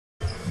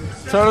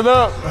Turn it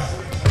up.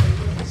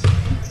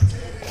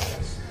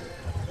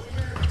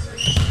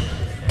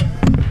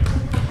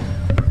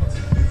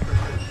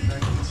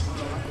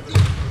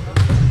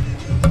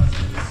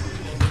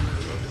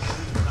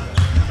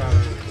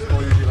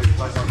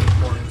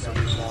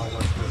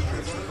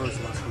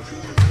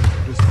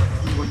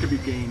 What could be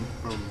gained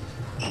from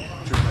a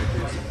trip like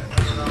this?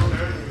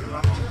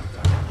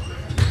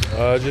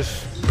 Just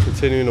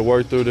continuing to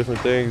work through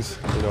different things,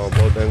 you know, on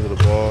both ends of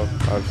the ball.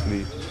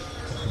 Obviously,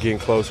 getting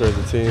closer as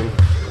a team.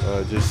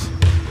 Just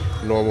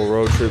normal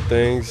road trip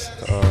things,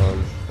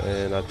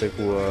 and I think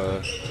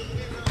we'll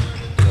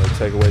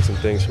take away some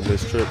things from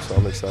this trip. So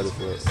I'm excited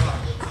for it.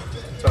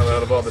 Tyler,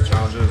 out of all the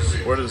challenges,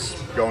 where does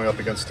going up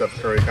against Steph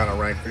Curry kind of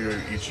rank for you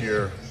each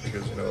year?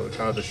 Because, you know,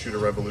 kind of the shooter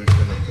revolution,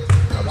 and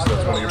obviously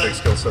that's one of your big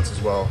skill sets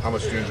as well. How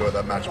much do you enjoy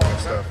that matchup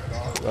against Steph?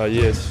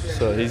 Yes,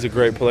 so he's a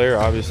great player,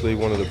 obviously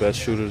one of the best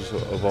shooters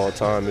of all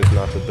time, if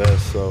not the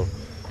best. So,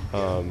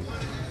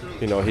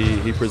 you know,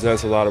 he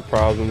presents a lot of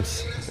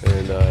problems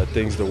and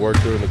things to work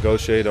through and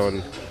negotiate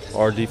on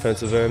our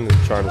defensive end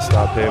and trying to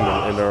stop him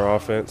and our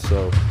offense.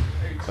 So,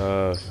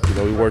 you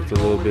know, we worked a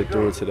little bit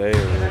through it today,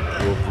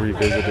 and we'll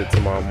revisit it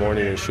tomorrow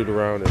morning and shoot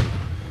around and,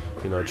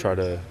 you know, try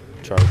to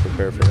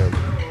prepare for him.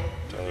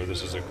 Tyler,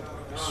 this is an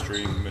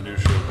extreme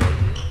minutia, but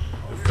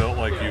it felt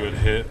like you had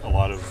hit a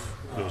lot of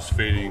those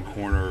fading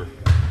corner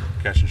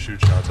catch and shoot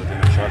shots at the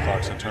end of shot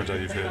clocks, and it turns out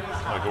you've hit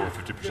like over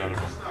 50%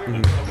 of them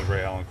in the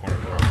Ray Allen corner.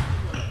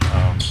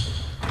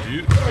 Do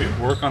you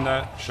work on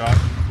that shot,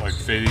 like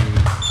fading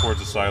towards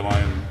the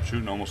sideline and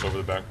shooting almost over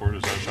the backboard?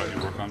 Is that a shot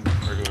you work on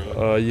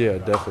regularly? Yeah,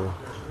 definitely.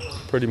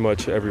 Pretty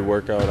much every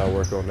workout I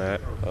work on that.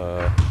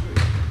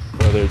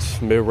 Whether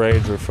it's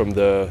mid-range or from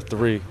the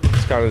three,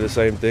 it's kind of the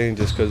same thing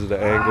just because of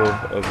the angle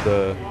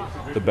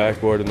of the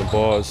backboard and the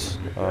balls.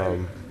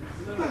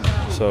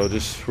 So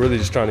just really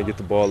trying to get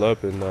the ball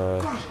up and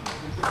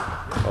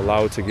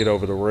allow it to get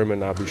over the rim and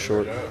not be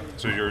short.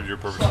 So you're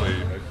purposely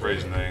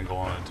raising the angle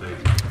on it too?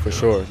 For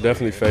sure.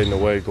 Definitely fading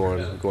away,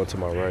 going to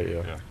my right,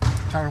 yeah.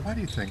 Tyler, why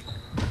do you think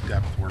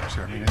depth works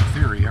here? I mean, in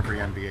theory, every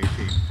NBA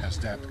team has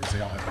depth because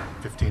they all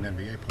have 15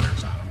 NBA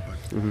players on them. But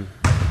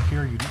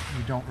here you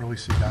don't really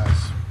see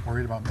guys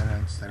worried about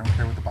minutes. They don't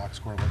care what the box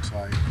score looks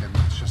like, and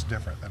it's just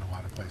different than a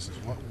lot of places.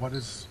 What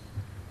is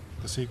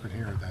the secret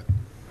here that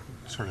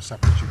sort of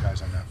separates you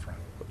guys on that front?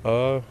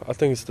 I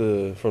think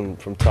it's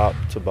from top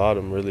to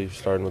bottom, really,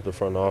 starting with the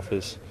front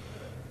office.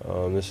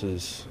 This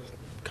is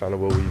kind of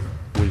what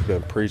we've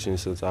been preaching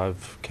since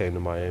I've came to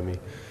Miami.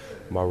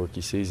 My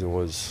rookie season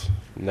was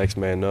next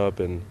man up,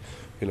 and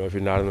you know, if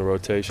you're not in the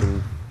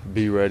rotation,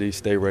 be ready,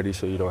 stay ready,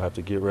 so you don't have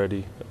to get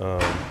ready.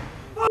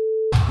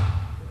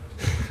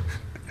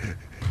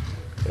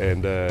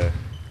 And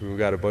we've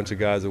got a bunch of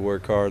guys that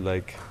work hard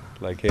like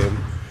him,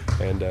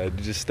 and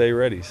just stay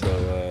ready.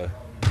 So.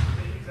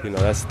 You know,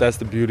 that's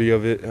the beauty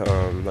of it.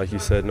 Like you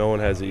said, no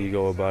one has an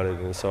ego about it,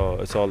 and it's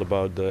all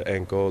about the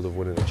end goal of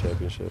winning the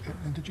championship.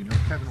 And did you know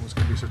Kevin was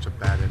going to be such a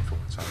bad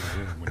influence on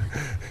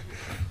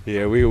you?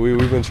 Yeah,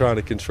 we've been trying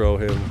to control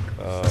him.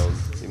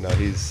 You know,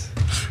 he's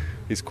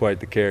quite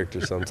the character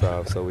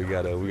sometimes, so we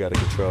gotta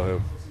control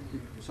him.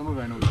 Some of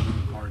it I know is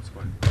moving parts,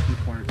 but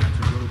 3-pointer attempts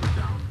are a little bit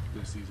down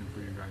this season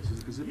for you guys.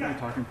 Is it a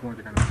talking point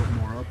to kind of put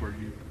more up, or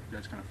do you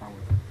guys kind of find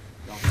with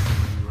the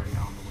opportunity right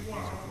now in the way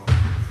things are flowing?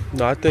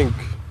 No,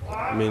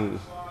 I mean,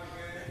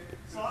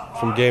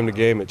 from game to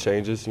game it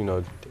changes, you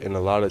know, and a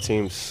lot of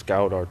teams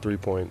scout our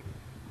three-point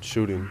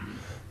shooting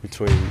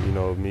between, you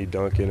know, me,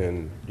 Duncan,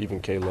 and even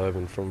Caleb,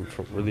 and from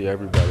really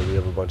everybody. We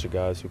have a bunch of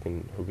guys who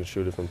can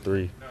shoot it from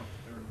three.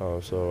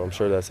 So I'm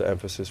sure that's an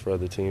emphasis for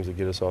other teams to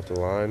get us off the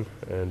line.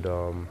 And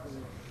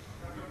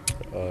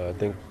I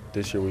think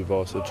this year we've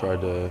also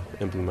tried to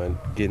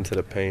get into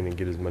the paint and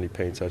get as many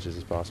paint touches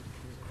as possible.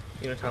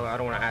 You know, Tyler, I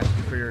don't want to ask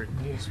you for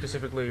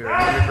specifically your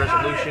New Year's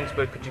resolutions,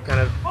 but could you kind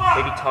of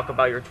maybe talk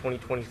about your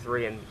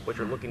 2023 and what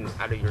you're looking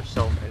out of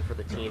yourself and for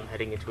the team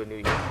heading into a new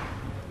year?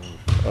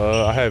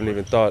 I haven't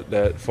even thought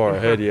that far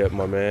ahead yet,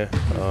 my man.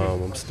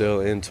 I'm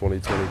still in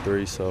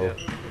 2023, so I'm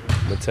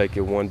going to take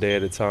it one day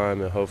at a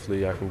time, and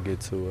hopefully I can get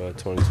to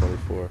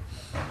 2024.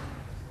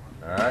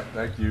 All right,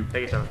 thank you.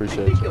 Thank you, sir.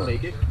 Appreciate it. You'll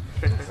make it.